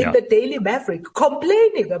in the Daily Maverick,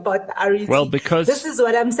 complaining about the RET. Well, because this is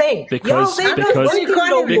what I'm saying. Because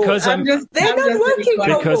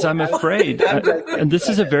I'm afraid, and this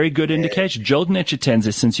is a very good indication. Joel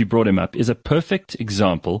Netshitenzhe, since you brought him up, is a perfect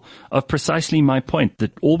example of precisely my point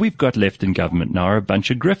that all we've got left in government now are a bunch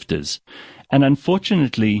of grifters, and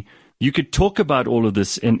unfortunately, you could talk about all of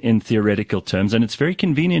this in theoretical terms, and it's very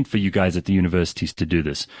convenient for you guys at the universities to do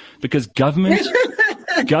this because government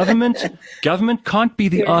can't be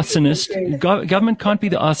the arsonist. Government can't be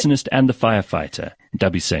the arsonist and the firefighter.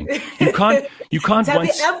 Singh. You can't Tabi,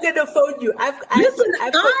 I'm going to phone you.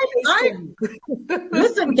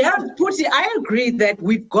 Listen, Gareth Putty, I agree that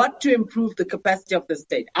we've got to improve the capacity of the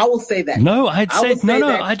state. I will say that. No, I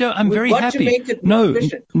don't. I'm very happy. We've got to make it more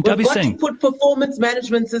efficient. We've got to put performance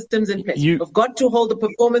management systems in place. We've got to hold the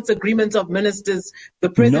performance agreements of ministers. The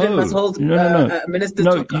president must hold ministers.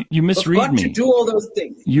 No, you misread me. We've got to do all those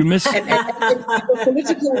things. You misread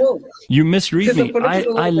me.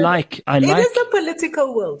 I like. It is a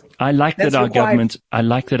political world. I like that our government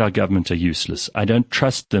are useless. I don't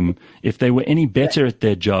trust them. If they were any better at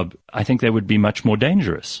their job, I think they would be much more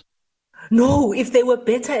dangerous. No, if they were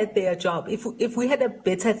better at their job, if we had a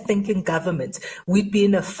better thinking government, we'd be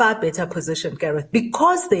in a far better position, Gareth.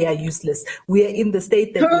 Because they are useless, we are in the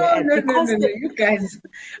state that we are at. No, you guys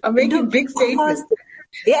are making big statements.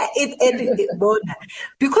 Yeah, Ntabi,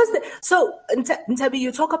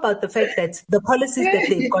 you talk about the fact that the policies that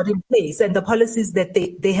they've got in place and the policies that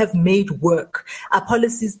they have made work are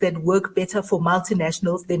policies that work better for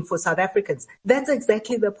multinationals than for South Africans. That's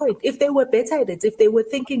exactly the point. If they were better at it, if they were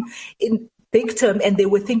thinking in big term and they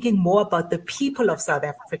were thinking more about the people of South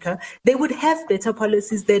Africa, they would have better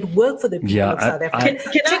policies that work for the people of South Africa.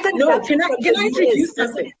 Can I introduce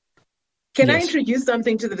something? Can I introduce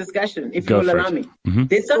something to the discussion, if you will allow me? Mm-hmm.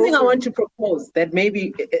 There's something I want to propose that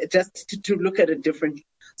maybe just to look at it differently.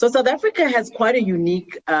 So South Africa has quite a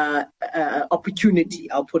unique opportunity,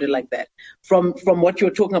 I'll put it like that, from what you're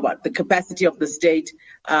talking about, the capacity of the state,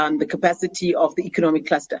 the capacity of the economic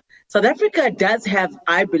cluster. South Africa does have,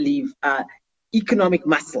 I believe, economic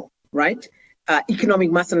muscle, right?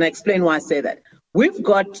 Economic muscle, and I explain why I say that. We've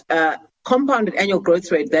got compounded annual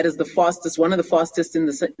growth rate that is the fastest, one of the fastest in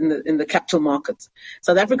the capital markets.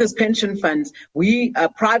 South Africa's pension funds, we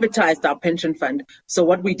privatized our pension fund. So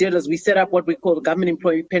what we did is we set up what we call the Government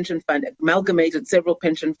Employee Pension Fund, amalgamated several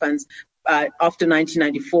pension funds after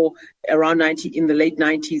 1994, in the late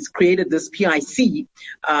 90s, created this PIC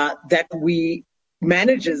that we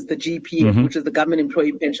manages the GPF, which is the Government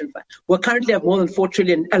Employee Pension Fund. We currently have more than 4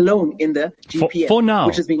 trillion alone in the GPF. For now,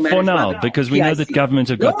 which is being managed because we know that government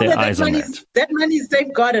have got their eyes on that. That money is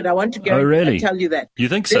safeguarded. I want to tell you that. You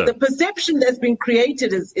think so? The perception that's been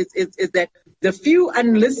created is that the few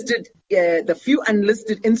unlisted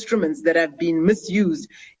instruments that have been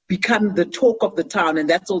misused become the talk of the town, and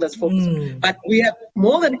that's all that's focused. But we have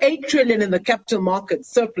more than 8 trillion in the capital market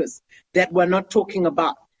surplus that we're not talking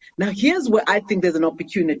about. Now, here's where I think there's an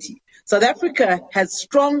opportunity. South Africa has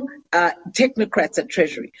strong technocrats at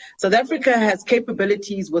Treasury. South Africa has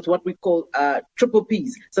capabilities with what we call triple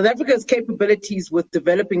Ps. South Africa has capabilities with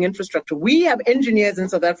developing infrastructure. We have engineers in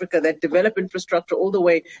South Africa that develop infrastructure all the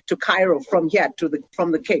way to Cairo from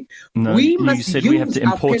the Cape. No, you said we have to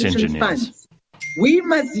import engineers. We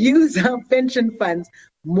must use our pension funds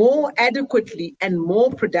more adequately and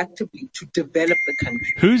more productively to develop the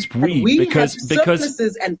country. Who's we? Because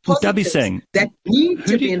surpluses and positives that need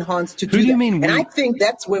to be enhanced to do that. Who do you mean we? And I think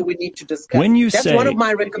that's where we need to discuss. That's one of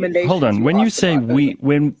my recommendations. Hold on. When you say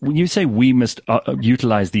we must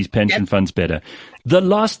utilize these pension funds better, the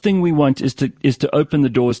last thing we want is to open the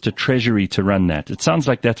doors to Treasury to run that. It sounds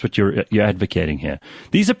like that's what you're advocating here.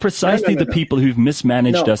 These are precisely the people who've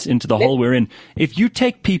mismanaged us into the hole we're in. If you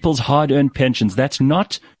take people's hard-earned pensions, that's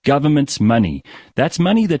not government's money. That's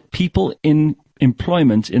money that people in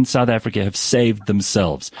employment in South Africa have saved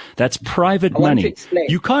themselves. That's private money.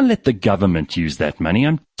 You can't let the government use that money.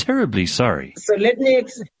 I'm terribly sorry. So let me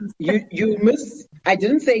I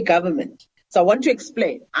didn't say government. So I want to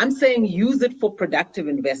explain. I'm saying use it for productive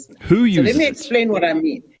investment. Who uses it? So let me explain what I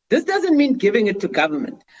mean. This doesn't mean giving it to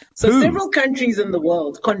government. So several countries in the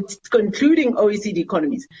world, including OECD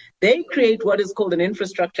economies, they create what is called an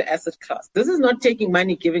infrastructure asset class. This is not taking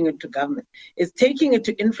money, giving it to government. It's taking it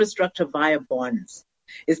to infrastructure via bonds.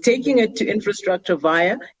 It's taking it to infrastructure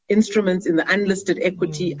via instruments in the unlisted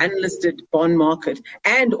equity, unlisted bond market,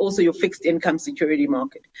 and also your fixed income security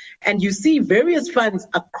market. And you see various funds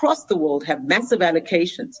across the world have massive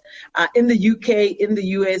allocations in the UK, in the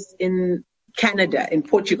US, in Canada, in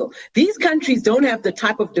Portugal. These countries don't have the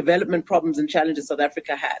type of development problems and challenges South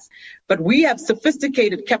Africa has. But we have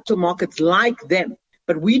sophisticated capital markets like them.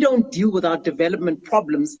 But we don't deal with our development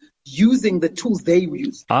problems using the tools they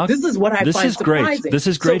use. This is what I find surprising. This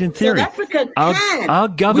is great in theory. South Africa our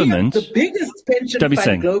government, we have the biggest pension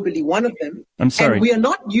fund globally, one of them. I'm sorry. And we are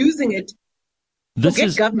not using it.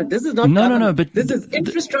 Forget government. This is not government. No, but this is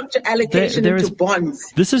infrastructure allocation into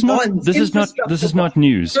bonds. This is not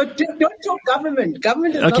news. So don't talk government.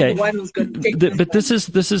 Government is not the one who's going to take this. But this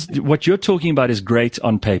is what you're talking about is great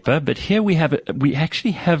on paper, but here we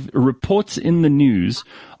actually have reports in the news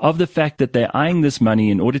of the fact that they're eyeing this money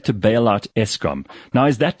in order to bail out Eskom. Now,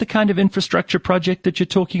 is that the kind of infrastructure project that you're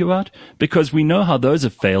talking about? Because we know how those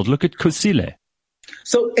have failed. Look at Kusile.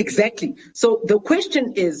 So exactly. So the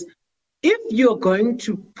question is, if you're going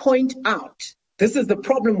to point out, this is the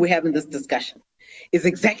problem we have in this discussion, is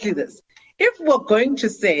exactly this. If we're going to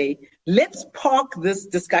say, let's park this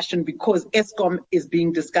discussion because Eskom is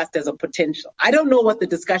being discussed as a potential. I don't know what the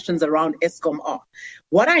discussions around Eskom are.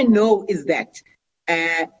 What I know is that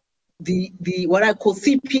the what I call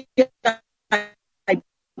CPIBP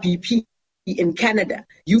in Canada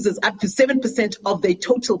uses up to 7% of their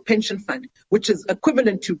total pension fund, which is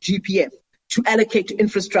equivalent to GPF, to allocate to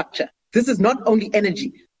infrastructure. This is not only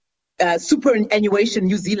energy. Superannuation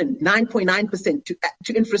New Zealand, 9.9%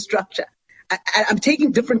 to infrastructure. I'm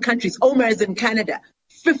taking different countries. OMERS in Canada,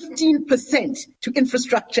 15% to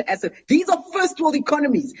infrastructure assets. These are first world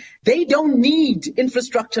economies. They don't need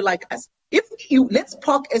infrastructure like us. Let's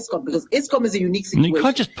park Eskom, because Eskom is a unique situation. You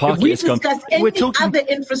can't just park Eskom. We discuss any other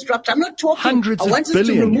infrastructure. I'm not talking hundreds of billions.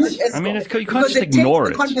 To remove Eskom. I mean, you can't just ignore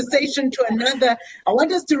it. The conversation to another. I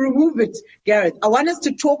want us to remove it, Gareth. I want us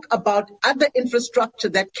to talk about other infrastructure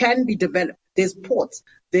that can be developed. There's ports.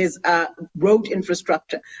 There's road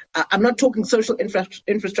infrastructure. I'm not talking social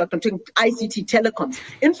infrastructure. I'm talking ICT, telecoms,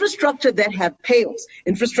 infrastructure that have payoffs,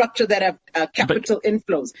 infrastructure that have capital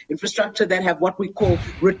inflows, infrastructure that have what we call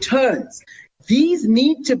returns. These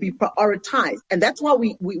need to be prioritized. And that's why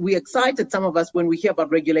we excited, some of us, when we hear about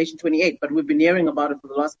Regulation 28, but we've been hearing about it for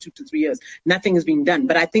the last 2 to 3 years. Nothing has been done.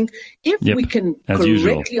 But I think if we can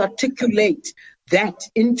correctly articulate that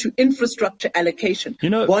into infrastructure allocation,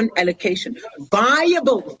 bond allocation,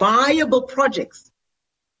 viable projects.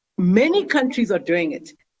 Many countries are doing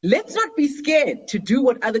it. Let's not be scared to do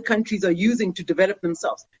what other countries are using to develop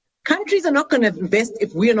themselves. Countries are not going to invest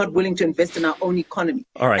if we are not willing to invest in our own economy.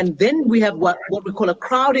 All right. And then we have what we call a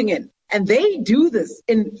crowding in. And they do this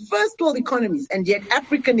in first world economies, and yet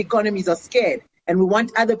African economies are scared. And we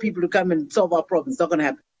want other people to come and solve our problems. It's not going to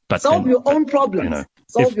happen. Solve your own problems.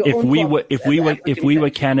 If we were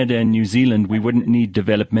Canada and New Zealand, we wouldn't need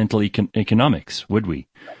developmental economics, would we?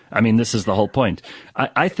 I mean, this is the whole point.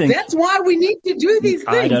 I think that's why we need to do these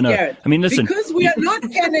things. I don't know. Gareth, I mean, listen, because we are not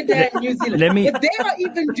Canada and New Zealand. If they are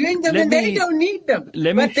even doing them, then they don't need them.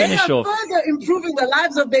 Let me finish off. They are further improving the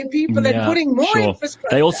lives of their people and putting more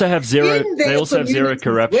infrastructure. They also have zero. They also have zero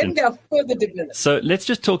corruption. When they are further developed. So let's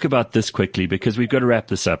just talk about this quickly, because we've got to wrap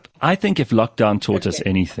this up. I think if lockdown taught us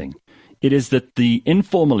anything, it is that the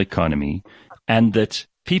informal economy and that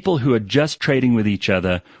people who are just trading with each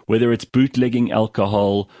other, whether it's bootlegging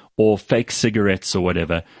alcohol or fake cigarettes or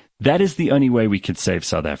whatever, that is the only way we could save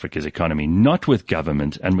South Africa's economy, not with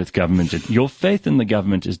government and with government. Your faith in the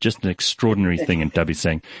government is just an extraordinary thing, and Dabi's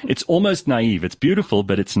saying. It's almost naive. It's beautiful,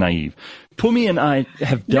 but it's naive. Pumi and I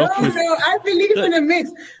have dealt with... No, I believe in a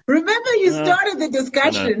mix. Remember, you started the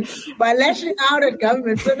discussion by lashing out at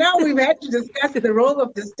government, so now we've had to discuss the role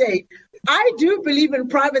of the state. I do believe in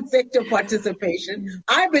private sector participation.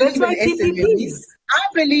 I believe in SMEs. I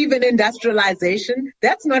believe in industrialization.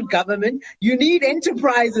 That's not government. You need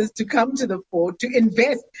enterprises to come to the fore, to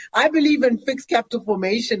invest. I believe in fixed capital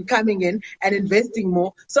formation coming in and investing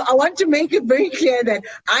more. So I want to make it very clear that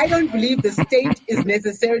I don't believe the state is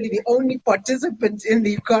necessarily the only participant in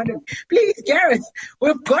the economy. Please, Gareth,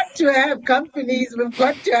 we've got to have companies. We've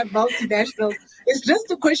got to have multinationals. It's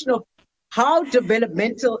just a question of how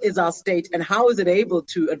developmental is our state and how is it able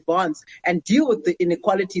to advance and deal with the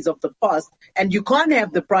inequalities of the past? And you can't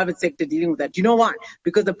have the private sector dealing with that. You know why?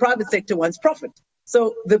 Because the private sector wants profit.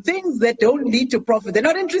 So the things that don't lead to profit, they're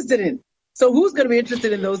not interested in. So who's going to be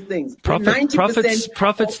interested in those things?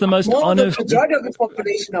 Profit's the most honest. The majority of the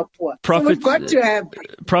population are poor. Profit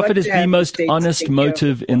is the most honest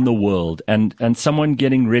motive in the world, and someone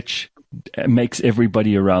getting rich makes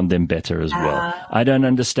everybody around them better as well. I don't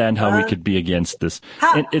understand how we could be against this.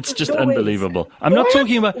 It's just unbelievable. I'm not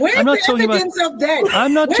talking about. I'm not talking about evidence of that.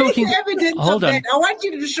 I'm not talking. Hold on. I want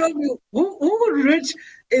you to show me who rich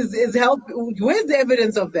is help. Where's the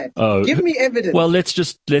evidence of that? Give me evidence. Well, let's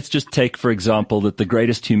just take, for example, that the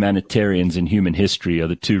greatest humanitarians in human history are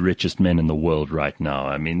the two richest men in the world right now.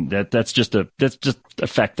 I mean, that's just a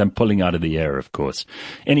fact I'm pulling out of the air, of course.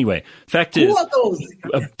 Anyway, fact is, who are those?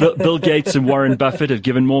 Bill Gates and Warren Buffett have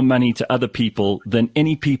given more money to other people than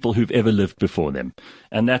any people who've ever lived before them.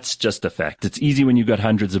 And that's just a fact. It's easy when you've got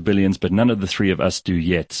hundreds of billions, but none of the three of us do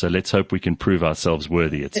yet. So let's hope we can prove ourselves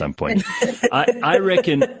worthy at some point. I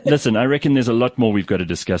reckon there's a lot more we've got to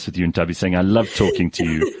discuss with you and Nthabiseng. I love talking to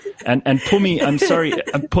you. And Phumi, I'm sorry,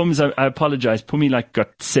 Pums, I apologize. Phumi got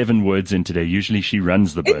 7 words in today. Usually she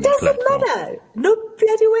runs the Burning platform. It doesn't matter. No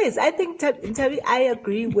bloody ways. I think, Ntabi, I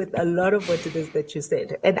agree with a lot of what it is that you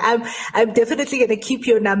said. And I'm definitely going to keep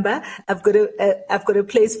your number. I've got a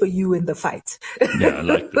place for you in the fight. Yeah, I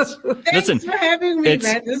like this. Thanks for having me,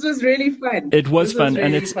 man. This was really fun. It was fun.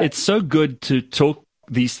 And it's so good to talk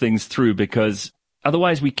these things through, because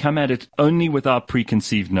otherwise we come at it only with our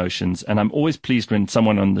preconceived notions. And I'm always pleased when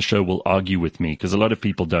someone on the show will argue with me, because a lot of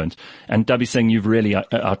people don't. And Nthabiseng, you've really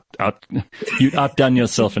you outdone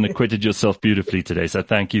yourself and acquitted yourself beautifully today. So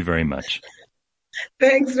thank you very much.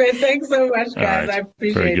 Thanks, man. Thanks so much, guys. Right. I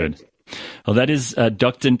appreciate it. Well, that is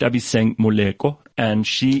Dr. Nthabiseng Moleko, and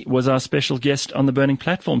she was our special guest on the Burning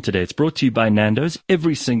Platform today. It's brought to you by Nando's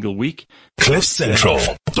every single week.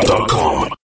 CliffCentral.com